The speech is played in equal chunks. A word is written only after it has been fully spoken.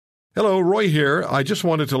Hello, Roy here. I just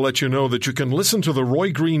wanted to let you know that you can listen to The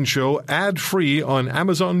Roy Green Show ad-free on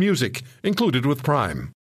Amazon Music, included with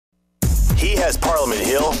Prime. He has Parliament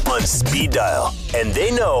Hill on speed dial, and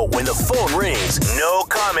they know when the phone rings, no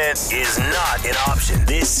comment is not an option.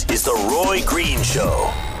 This is The Roy Green Show.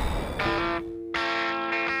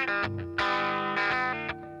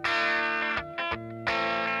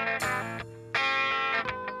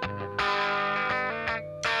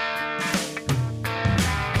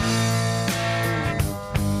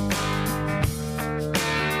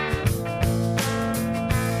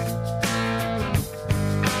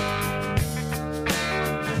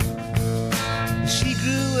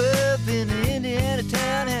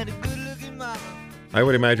 I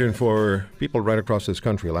would imagine for people right across this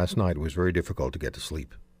country last night it was very difficult to get to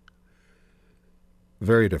sleep.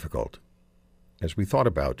 Very difficult. As we thought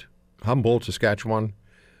about Humboldt, Saskatchewan,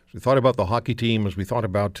 as we thought about the hockey team, as we thought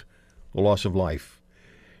about the loss of life.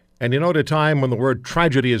 And at a time when the word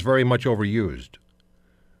tragedy is very much overused,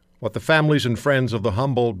 what the families and friends of the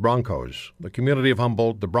Humboldt Broncos, the community of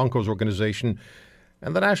Humboldt, the Broncos organization,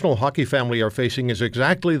 and the national hockey family are facing is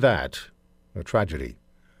exactly that, a tragedy.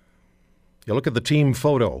 You look at the team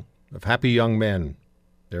photo of happy young men,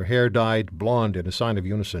 their hair dyed blonde in a sign of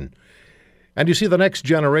unison, and you see the next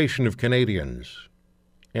generation of Canadians,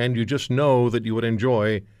 and you just know that you would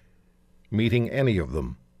enjoy meeting any of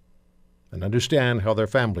them and understand how their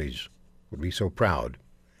families would be so proud.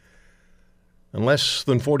 And less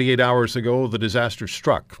than 48 hours ago, the disaster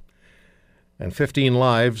struck, and 15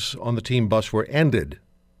 lives on the team bus were ended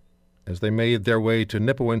as they made their way to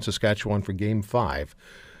Nipawin, Saskatchewan for Game 5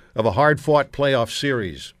 of a hard-fought playoff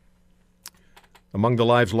series. Among the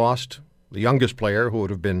lives lost, the youngest player, who would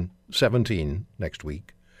have been 17 next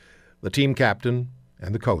week, the team captain,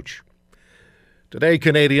 and the coach. Today,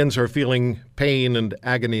 Canadians are feeling pain and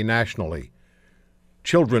agony nationally.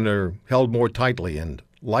 Children are held more tightly, and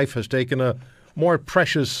life has taken a more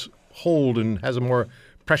precious hold and has a more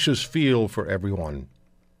precious feel for everyone.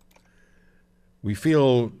 We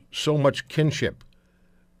feel so much kinship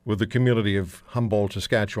with the community of Humboldt,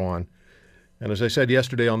 Saskatchewan. And as I said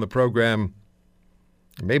yesterday on the program,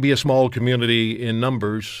 maybe a small community in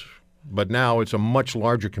numbers, but now it's a much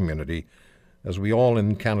larger community as we all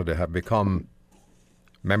in Canada have become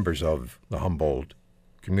members of the Humboldt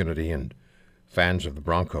community and fans of the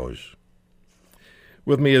Broncos.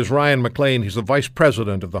 With me is Ryan McLean. He's the vice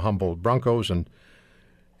president of the Humboldt Broncos and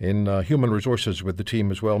in human resources with the team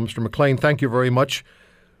as well. Mr. McLean, thank you very much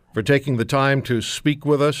for taking the time to speak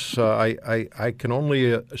with us. I can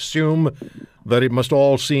only assume that it must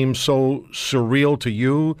all seem so surreal to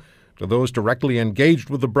you, to those directly engaged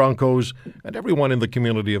with the Broncos, and everyone in the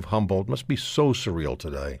community of Humboldt. It must be so surreal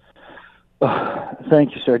today.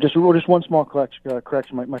 Thank you, sir. Just one small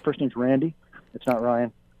correction. My first name's Randy. It's not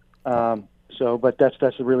Ryan. But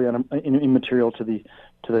that's really immaterial to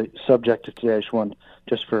the subject of today. I just want,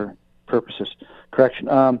 just for purposes, correction.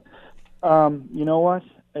 You know what?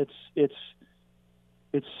 It's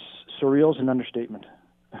surreal is an understatement.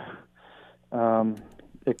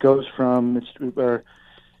 It goes from our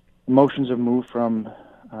emotions have moved from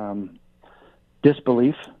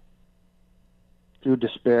disbelief through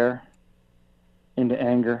despair into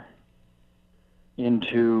anger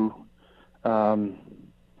into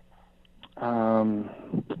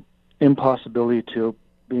impossibility to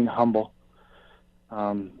being humble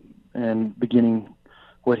and beginning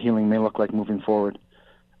what healing may look like moving forward.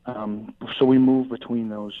 So we move between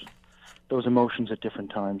those emotions at different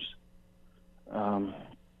times.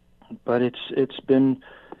 But it's been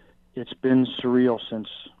surreal since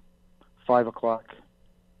 5:00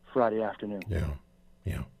 Friday afternoon.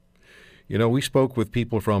 Yeah. You know, we spoke with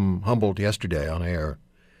people from Humboldt yesterday on air,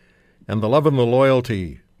 and the love and the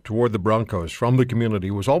loyalty toward the Broncos from the community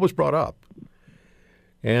was always brought up.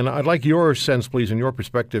 And I'd like your sense, please, and your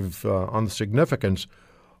perspective on the significance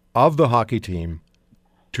of the hockey team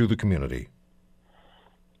to the community.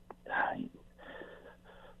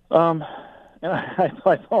 And I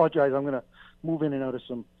apologize. I'm going to move in and out of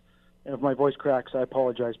some. And if my voice cracks, I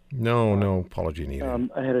apologize. No apology needed.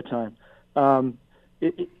 Ahead of time.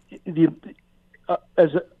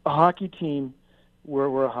 As a hockey team,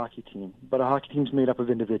 we're a hockey team, but a hockey team's made up of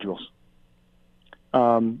individuals.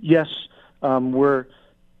 Yes, we're,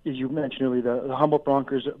 as you mentioned earlier, the Humboldt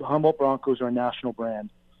Broncos are a national brand.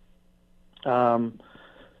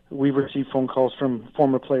 We've received phone calls from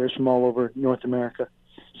former players from all over North America,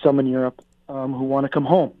 some in Europe, who want to come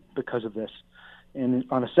home because of this. And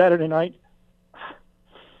on a Saturday night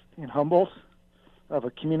in Humboldt, of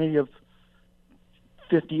a community of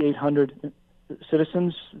 5,800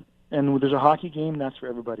 citizens, and there's a hockey game, that's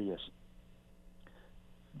where everybody is.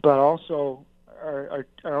 but also our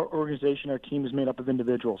organization, our team is made up of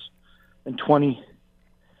individuals and 20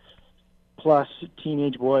 plus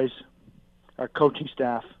teenage boys, our coaching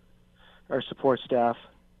staff, our support staff,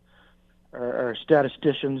 our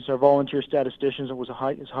statisticians, our volunteer statisticians. It was a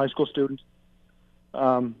high school student.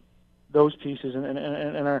 Those pieces,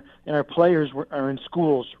 and our players are in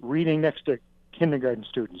schools reading next to kindergarten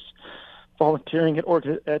students, volunteering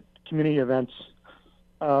at community events,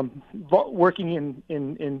 working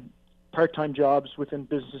in part-time jobs within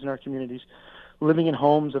businesses in our communities, living in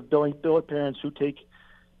homes of billet parents who take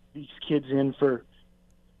these kids in for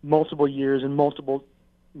multiple years and multiple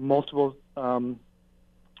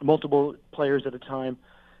players at a time,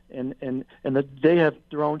 and that they have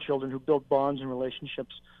their own children who build bonds and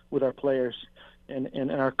relationships with our players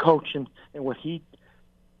and our coach and what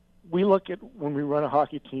we look at when we run a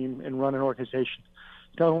hockey team and run an organization.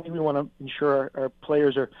 Not only we want to ensure our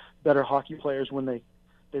players are better hockey players when they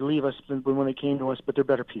leave us than when they came to us, but they're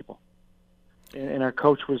better people. And our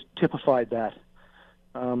coach was typified that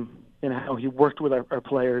in how he worked with our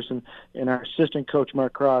players and our assistant coach,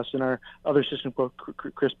 Mark Cross, and our other assistant coach,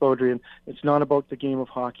 Chris Beaudry. And it's not about the game of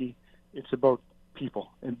hockey. It's about people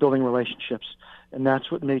and building relationships. And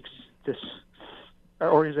that's what makes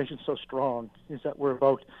our organization so strong, is that we're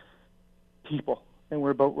about people and we're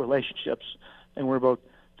about relationships and we're about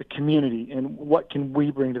the community and what can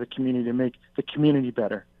we bring to the community to make the community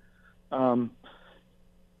better. When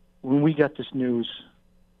we got this news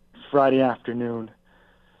Friday afternoon,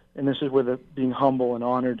 and this is where being humble and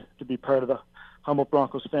honored to be part of the Humboldt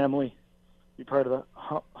Broncos family, be part of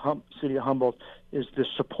the city of Humboldt, is the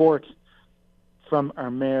support from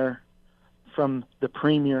our mayor, from the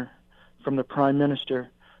premier, from the prime minister,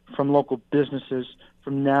 from local businesses,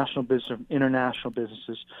 from national business, from international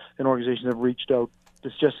businesses and organizations that have reached out to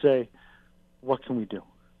just say, what can we do?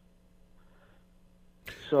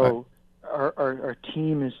 So our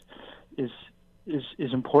team is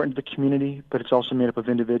important to the community, but it's also made up of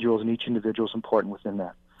individuals, and each individual is important within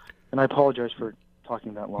that. And I apologize for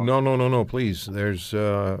talking that long. No, please. There's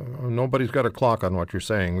nobody's got a clock on what you're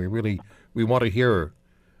saying. We want to hear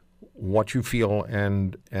what you feel,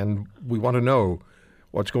 and we want to know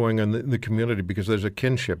what's going on in the community, because there's a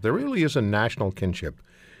kinship. There really is a national kinship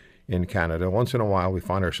in Canada. Once in a while, we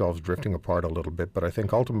find ourselves drifting apart a little bit, but I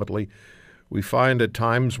think ultimately we find at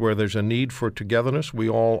times where there's a need for togetherness, we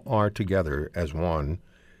all are together as one,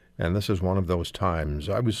 and this is one of those times.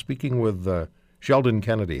 I was speaking with Sheldon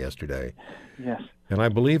Kennedy yesterday. Yes. And I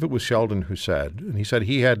believe it was Sheldon who said, and he said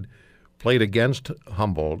he had played against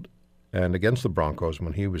Humboldt and against the Broncos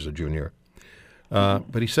when he was a junior.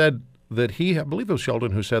 But he said that I believe it was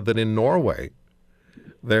Sheldon who said that in Norway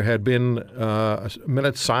there had been a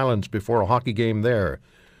minute's silence before a hockey game there.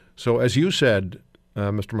 So as you said,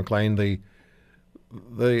 Mr. McLean,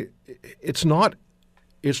 it's not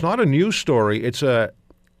a news story. It's a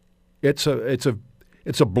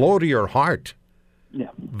blow to your heart. Yeah.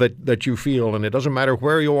 That you feel, and it doesn't matter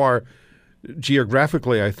where you are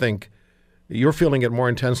geographically. I think you're feeling it more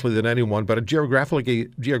intensely than anyone, but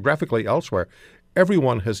geographically elsewhere,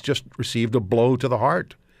 everyone has just received a blow to the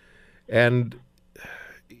heart, and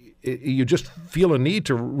you just feel a need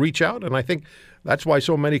to reach out. And I think that's why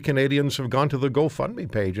so many Canadians have gone to the GoFundMe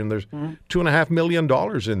page, and there's $2.5 million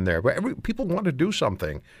in there. But people want to do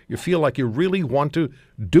something. You feel like you really want to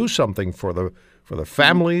do something for the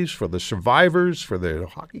families, for the survivors, for the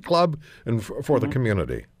hockey club, and for the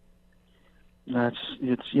community. It's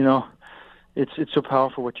so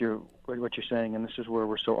powerful what you're saying, and this is where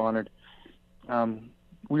we're so honored.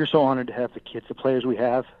 We are so honored to have the kids, the players we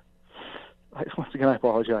have. Once again, I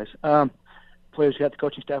apologize. Players we have, the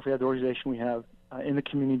coaching staff we have, the organization we have, in the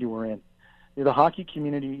community we're in. The hockey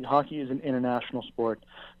community, hockey is an international sport,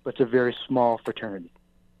 but it's a very small fraternity.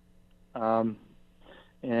 And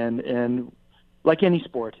like any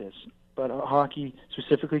sport is, but hockey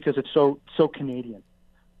specifically because it's so Canadian,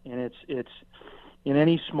 and it's in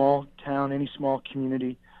any small town, any small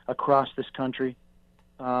community across this country,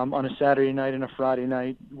 on a Saturday night and a Friday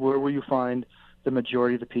night, where will you find the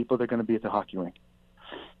majority of the people that are going to be at the hockey rink?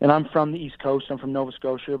 And I'm from the East Coast. I'm from Nova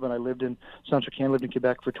Scotia, but I lived in Central Canada, lived in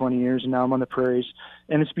Quebec for 20 years, and now I'm on the prairies.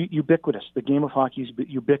 And it's ubiquitous. The game of hockey is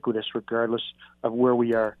ubiquitous regardless of where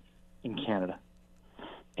we are in Canada.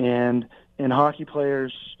 And hockey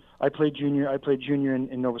players, I played junior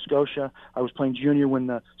in Nova Scotia. I was playing junior when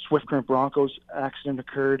the Swift Current Broncos accident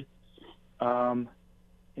occurred. And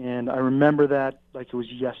I remember that like it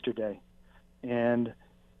was yesterday. And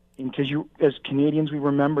because as Canadians, we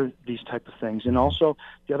remember these type of things. And also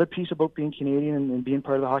the other piece about being Canadian and being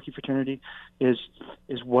part of the hockey fraternity is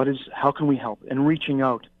how can we help, and reaching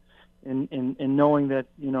out in knowing that,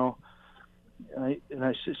 I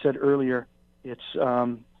said earlier, it's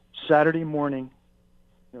Saturday morning.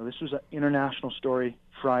 This was an international story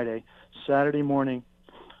Friday. Saturday morning,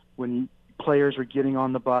 when players were getting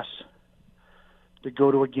on the bus to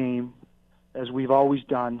go to a game, as we've always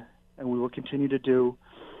done, and we will continue to do,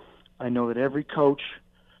 I know that every coach,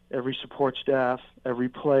 every support staff, every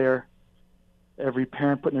player, every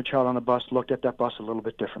parent putting their child on the bus looked at that bus a little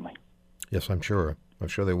bit differently. Yes, I'm sure. I'm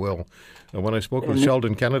sure they will. And when I spoke with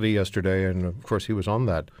Sheldon Kennedy yesterday, and of course he was on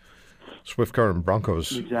that Swift Current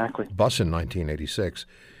Broncos bus in 1986,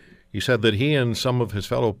 he said that he and some of his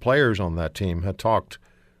fellow players on that team had talked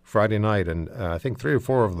Friday night, and I think 3 or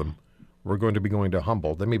 4 of them were going to be going to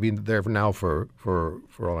Humboldt. They may be there now for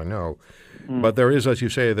all I know. But there is, as you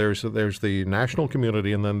say, there's the national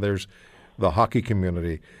community, and then there's the hockey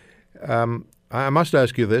community. I must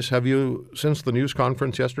ask you this. Have you, since the news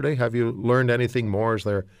conference yesterday, have you learned anything more? Is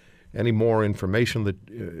there any more information,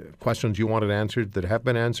 that questions you wanted answered that have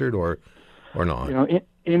been answered, or not?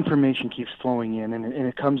 Information keeps flowing in, and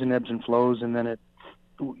it comes in ebbs and flows, and then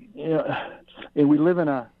we live in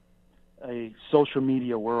a social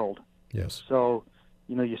media world. Yes. So,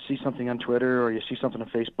 you see something on Twitter, or you see something on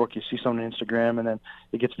Facebook, you see something on Instagram, and then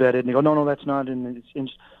it gets vetted, and you go, no, that's not. And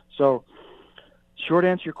so, short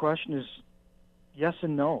answer to your question is yes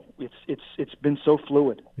and no. It's been so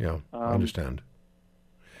fluid. Yeah, I understand.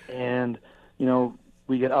 And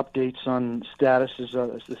we get updates on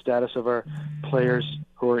the status of our players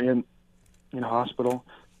who are in hospital,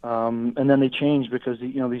 and then they change because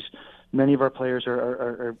many of our players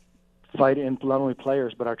are fighting, and not only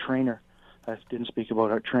players but our trainer. I didn't speak about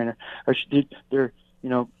our trainer. They're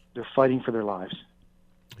fighting for their lives.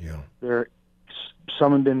 Yeah.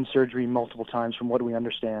 Some have been in surgery multiple times, from what we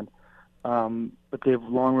understand, but they have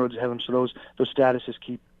long roads ahead of them. So those statuses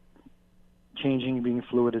keep changing and being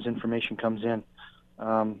fluid as information comes in.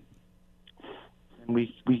 And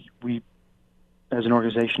we as an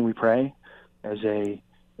organization, we pray. As a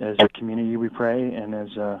community, we pray, and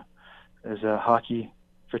as a hockey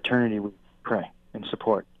fraternity, we pray and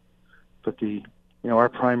support. But our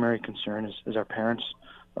primary concern is our parents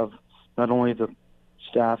of not only the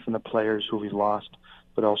staff and the players who we've lost,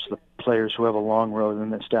 but also the players who have a long road,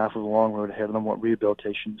 and the staff with a long road ahead of them, what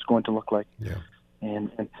rehabilitation is going to look like. Yeah.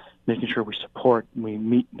 And making sure we support, we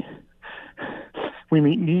meet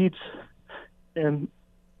needs, and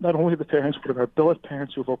not only the parents, but our billet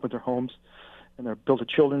parents who have opened their homes, and our billet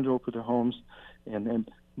children who open their homes, and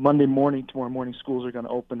tomorrow morning, schools are going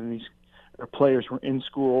to open, and our players were in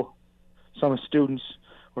school. Some students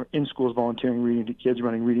were in schools volunteering, reading to kids,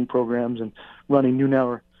 running reading programs, and running noon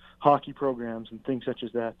hour hockey programs, and things such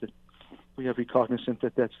as that. That we have to be cognizant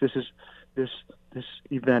that this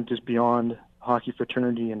event is beyond hockey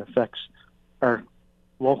fraternity and affects our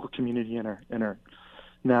local community and our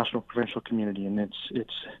national, provincial community, and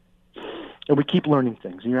and we keep learning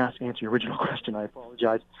things. And you're answering your original question. I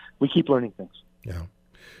apologize. We keep learning things. Yeah,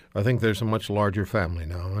 I think there's a much larger family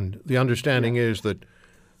now, and the understanding is that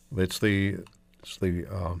it's the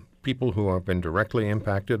people who have been directly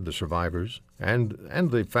impacted, the survivors, and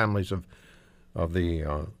the families of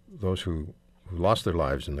those who lost their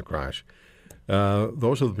lives in the crash.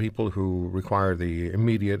 Those are the people who require the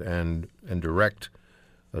immediate and direct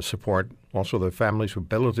support. Also, the families who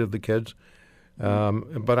billeted the kids.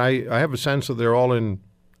 But I have a sense that they're all in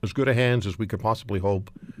as good a hands as we could possibly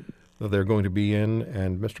hope that they're going to be in.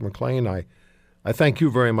 And Mr. McLean, I thank you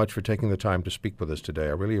very much for taking the time to speak with us today.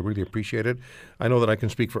 I really, really appreciate it. I know that I can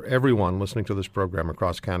speak for everyone listening to this program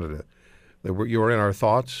across Canada. You're in our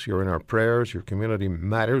thoughts, you're in our prayers, your community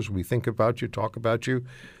matters. We think about you, talk about you,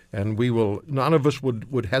 and none of us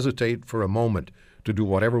would hesitate for a moment to do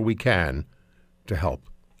whatever we can to help.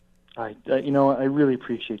 I really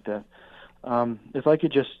appreciate that. If I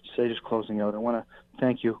could just say, just closing out, I want to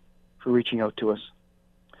thank you for reaching out to us.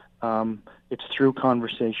 It's through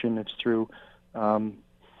conversation, it's through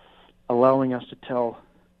allowing us to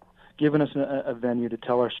giving us a venue to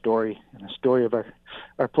tell our story, and the story of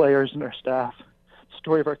our players and our staff, the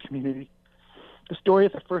story of our community, the story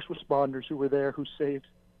of the first responders who were there, who saved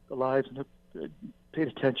the lives and paid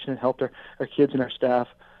attention and helped our kids and our staff,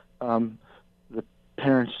 the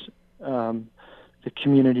parents, the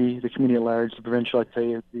community at large, the provincial. I tell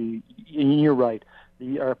you, and you're right.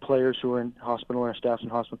 Our players who are in hospital, our staff in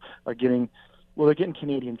hospital, they're getting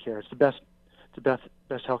Canadian care. It's the best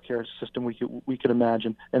healthcare system we could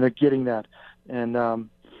imagine, and they're getting that. And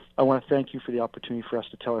I want to thank you for the opportunity for us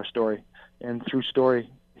to tell our story. And through story,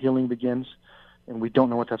 healing begins, and we don't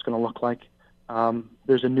know what that's going to look like.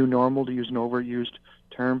 There's a new normal, to use an overused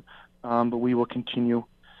term, but we will continue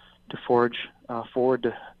to forge forward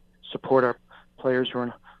to support our players who are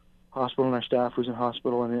in hospital and our staff who's in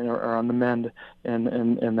hospital and are on the mend,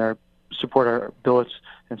 and support our billets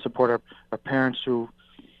and support our parents who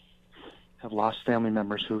have lost family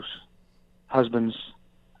members whose husbands,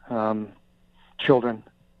 children,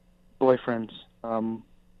 boyfriends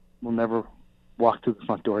will never walk through the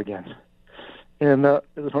front door again. And as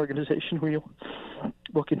an organization,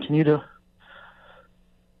 we'll continue to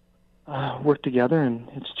work together, and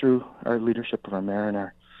it's through our leadership of our mayor and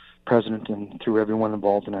our president and through everyone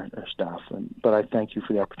involved in our staff. But I thank you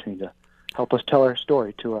for the opportunity to help us tell our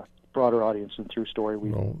story to a broader audience, and through story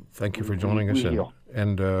thank you for joining us. Heal.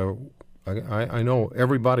 And I know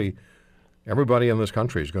everybody in this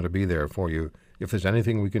country is going to be there for you. If there's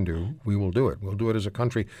anything we can do, we will do it. We'll do it as a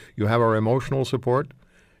country. You have our emotional support.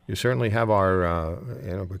 You certainly have our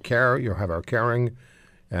care. You have our caring,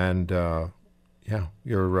 and we're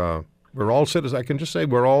all citizens. I can just say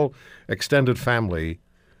we're all extended family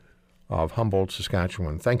of Humboldt,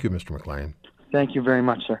 Saskatchewan. Thank you, Mr. McLean. Thank you very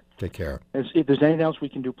much, sir. Take care. If there's anything else we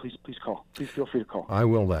can do, please call. Please feel free to call. I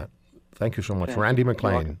will that. Thank you so much. Randy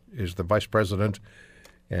McLean is the Vice President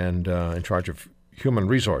and in charge of Human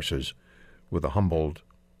Resources with the Humboldt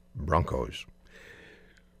Broncos.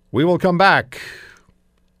 We will come back,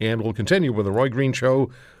 and we'll continue with the Roy Green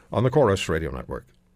Show on the Chorus Radio Network.